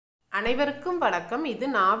அனைவருக்கும் வணக்கம். இது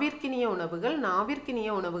நாவிற்கினிய உணவுகள். நாவிற்கினிய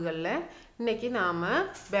உணவுகளில் இன்றைக்கி நாம்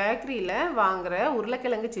பேக்கரியில் வாங்குகிற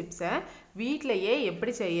உருளைக்கிழங்கு சிப்ஸை வீட்டிலையே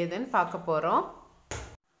எப்படி செய்யுதுன்னு பார்க்க போகிறோம்.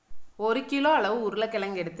 1 கிலோ அளவு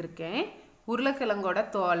உருளைக்கிழங்கு எடுத்திருக்கேன். உருளைக்கிழங்கோட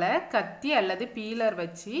தோலை கத்தி அல்லது பீலர்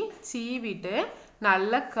வச்சு சீவிட்டு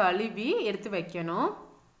நல்லா கழுவி எடுத்து வைக்கணும்.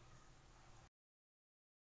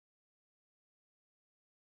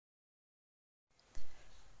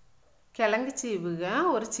 கிழங்கு சீவுக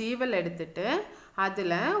ஒரு சீவல் எடுத்துட்டு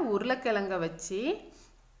அதில் உருளைக்கிழங்க வச்சு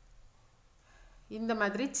இந்த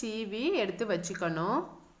மாதிரி சீவி எடுத்து வச்சுக்கணும்.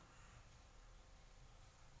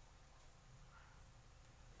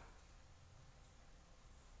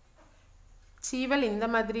 சீவல் இந்த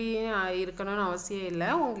மாதிரி இருக்கணும்னு அவசியம் இல்லை.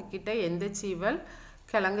 உங்ககிட்ட எந்த சீவல்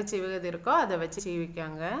கிழங்கு சீவுகிறது இருக்கோ அதை வச்சு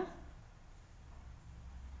சீவிக்காங்க.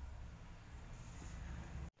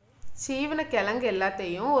 சீவன கிழங்கு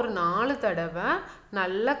எல்லாத்தையும் ஒரு 4 தடவை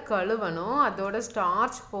நல்லா கழுவணும். அதோட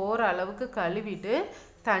ஸ்டார்ச் போகிற அளவுக்கு கழுவிட்டு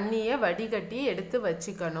தண்ணியை வடிகட்டி எடுத்து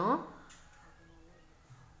வச்சுக்கணும்.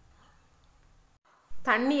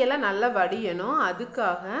 தண்ணியெல்லாம் நல்லா வடியணும்.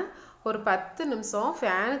 அதுக்காக ஒரு 10 நிமிஷம்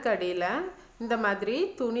ஃபேனுக்கு அடியில் இந்த மாதிரி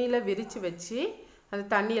துணியில் விரித்து வச்சு அந்த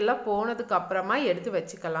தண்ணியெல்லாம் போனதுக்கு அப்புறமா எடுத்து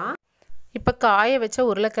வச்சுக்கலாம். இப்போ காய வச்ச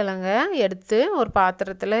உருளைக்கிழங்க எடுத்து ஒரு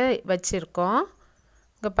பாத்திரத்தில் வச்சுருக்கோம்.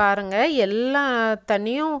 இங்கே பாருங்கள், எல்லா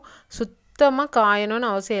தண்ணியும் சுத்தமாக காயணும்னு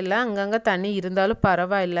அவசியம் இல்லை. அங்கங்கே தண்ணி இருந்தாலும்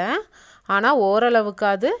பரவாயில்லை, ஆனால்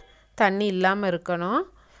ஓரளவுக்காவது தண்ணி இல்லாமல் இருக்கணும்.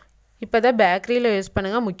 இப்போ தான் பேக்கரியில் யூஸ்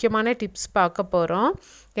பண்ணுங்கள். முக்கியமான டிப்ஸ் பார்க்க போகிறோம்.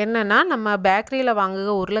 என்னென்னா, நம்ம பேக்கரியில்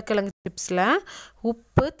வாங்குகிற உருளைக்கிழங்கு சிப்ஸில்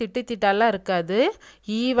உப்பு திட்டாலாம் இருக்காது.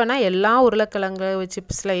 ஈவனாக எல்லா உருளைக்கிழங்கு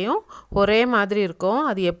சிப்ஸ்லையும் ஒரே மாதிரி இருக்கும்.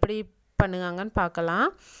 அது எப்படி பண்ணுவாங்கன்னு பார்க்கலாம்.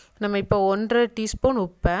 நம்ம இப்போ 1.5 டீஸ்பூன்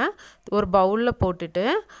உப்பை ஒரு பவுலில் போட்டுட்டு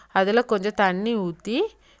அதில் கொஞ்சம் தண்ணி ஊற்றி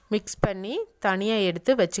மிக்ஸ் பண்ணி தனியாக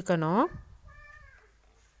எடுத்து வச்சுக்கணும்.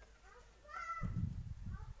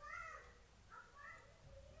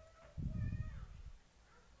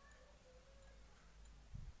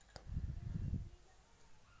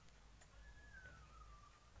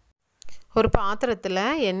 ஒரு பாத்திரத்தில்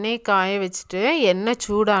எண்ணெய் காய வச்சுட்டு எண்ணெய்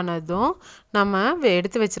சூடானதும் நம்ம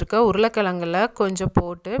எடுத்து வச்சுருக்க உருளைக்கிழங்குல கொஞ்சம்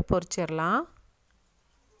போட்டு பொரிச்சிடலாம்.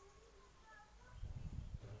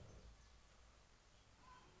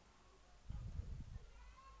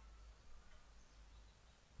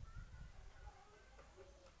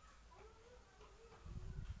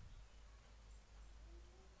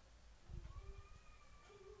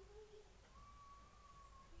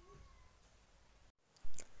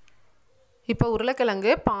 இப்போ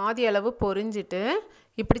உருளைக்கிழங்கு பாதி அளவு பொரிஞ்சிட்டு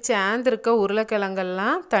இப்படி சேர்ந்துருக்க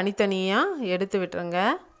உருளைக்கிழங்கெல்லாம் தனித்தனியாக எடுத்து விட்டுருங்க.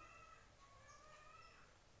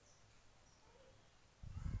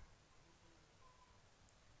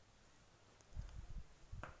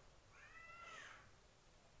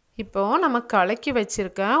 இப்போது நம்ம கலக்கி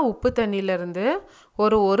வச்சுருக்க உப்பு தண்ணியிலேருந்து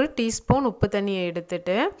ஒரு டீஸ்பூன் உப்பு தண்ணியை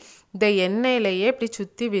எடுத்துட்டு இந்த எண்ணெயிலையே இப்படி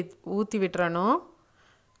சுற்றி ஊற்றி விட்டுறணும்.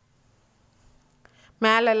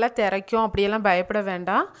 மேலெல்லாம் திரைக்கும், அப்படியெல்லாம் பயப்பட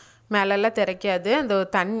வேண்டாம். மேலெல்லாம் திரைக்காது. அந்த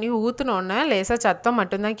தண்ணி ஊற்றினோன்னே லேசாக சத்தம்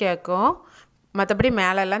மட்டும்தான் கேட்கும், மற்றபடி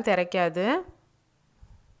மேலெல்லாம் திரைக்காது.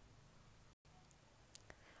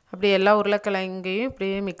 அப்படி எல்லா உருளைக்கிழங்கையும்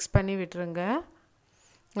இப்படியே மிக்ஸ் பண்ணி விட்டுருங்க.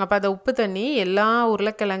 அப்போ அந்த உப்பு தண்ணி எல்லா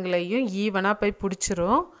உருளைக்கிழங்குலையும் ஈவனாக போய்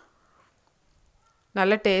பிடிச்சிரும்.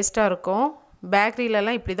 நல்ல டேஸ்ட்டாக இருக்கும்.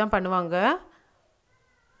 பேக்கரியிலலாம் இப்படி தான் பண்ணுவாங்க.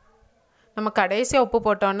 நம்ம கடைசியாக உப்பு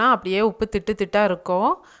போட்டோன்னா அப்படியே உப்பு திட்டாக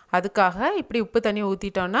இருக்கும். அதுக்காக இப்படி உப்பு தண்ணி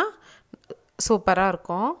ஊற்றிட்டோன்னா சூப்பராக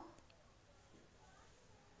இருக்கும்.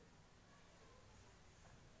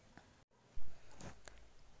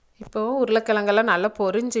 இப்போது உருளைக்கிழங்கெல்லாம் நல்லா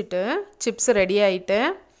பொரிஞ்சிட்டு சிப்ஸ் ரெடி ஆகிட்டு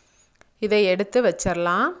இதை எடுத்து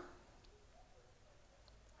வச்சிடலாம்.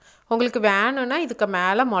 உங்களுக்கு வேணும்னா இதுக்கு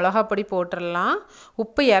மேலே மிளகா பொடி போட்டுடலாம்.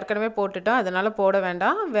 உப்பு ஏற்கனவே போட்டுட்டோம், அதனால் போட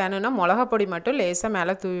வேண்டாம். வேணும்னா மிளகா பொடி மட்டும் லேசாக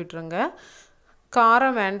மேலே தூவி விட்டுருங்க.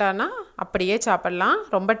 காரம் வேண்டான்னா அப்படியே சாப்பிட்லாம்,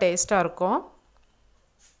 ரொம்ப டேஸ்ட்டாக இருக்கும்.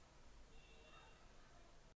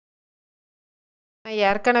 நான்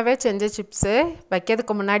ஏற்கனவே செஞ்ச சிப்ஸு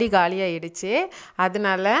வைக்கிறதுக்கு முன்னாடி காலியாகிடுச்சு.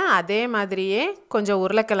 அதனால் அதே மாதிரியே கொஞ்சம்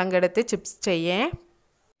உருளைக்கிழங்கு எடுத்து சிப்ஸ் செய்யேன்.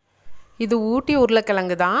 இது ஊட்டி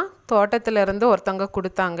உருளைக்கிழங்கு தான், தோட்டத்திலேருந்து ஒருத்தவங்க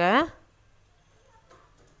கொடுத்தாங்க.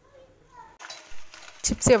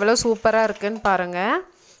 சிப்ஸ் எவ்வளோ சூப்பராக இருக்குதுன்னு பாருங்கள்.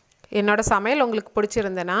 என்னோடய சமையல் உங்களுக்கு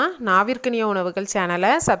பிடிச்சிருந்தேன்னா நாவிற்கினிய உணவுகள்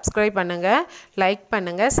சேனலை சப்ஸ்கிரைப் பண்ணுங்கள், லைக்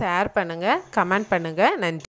பண்ணுங்கள், ஷேர் பண்ணுங்கள், கமெண்ட் பண்ணுங்கள். நன்றி.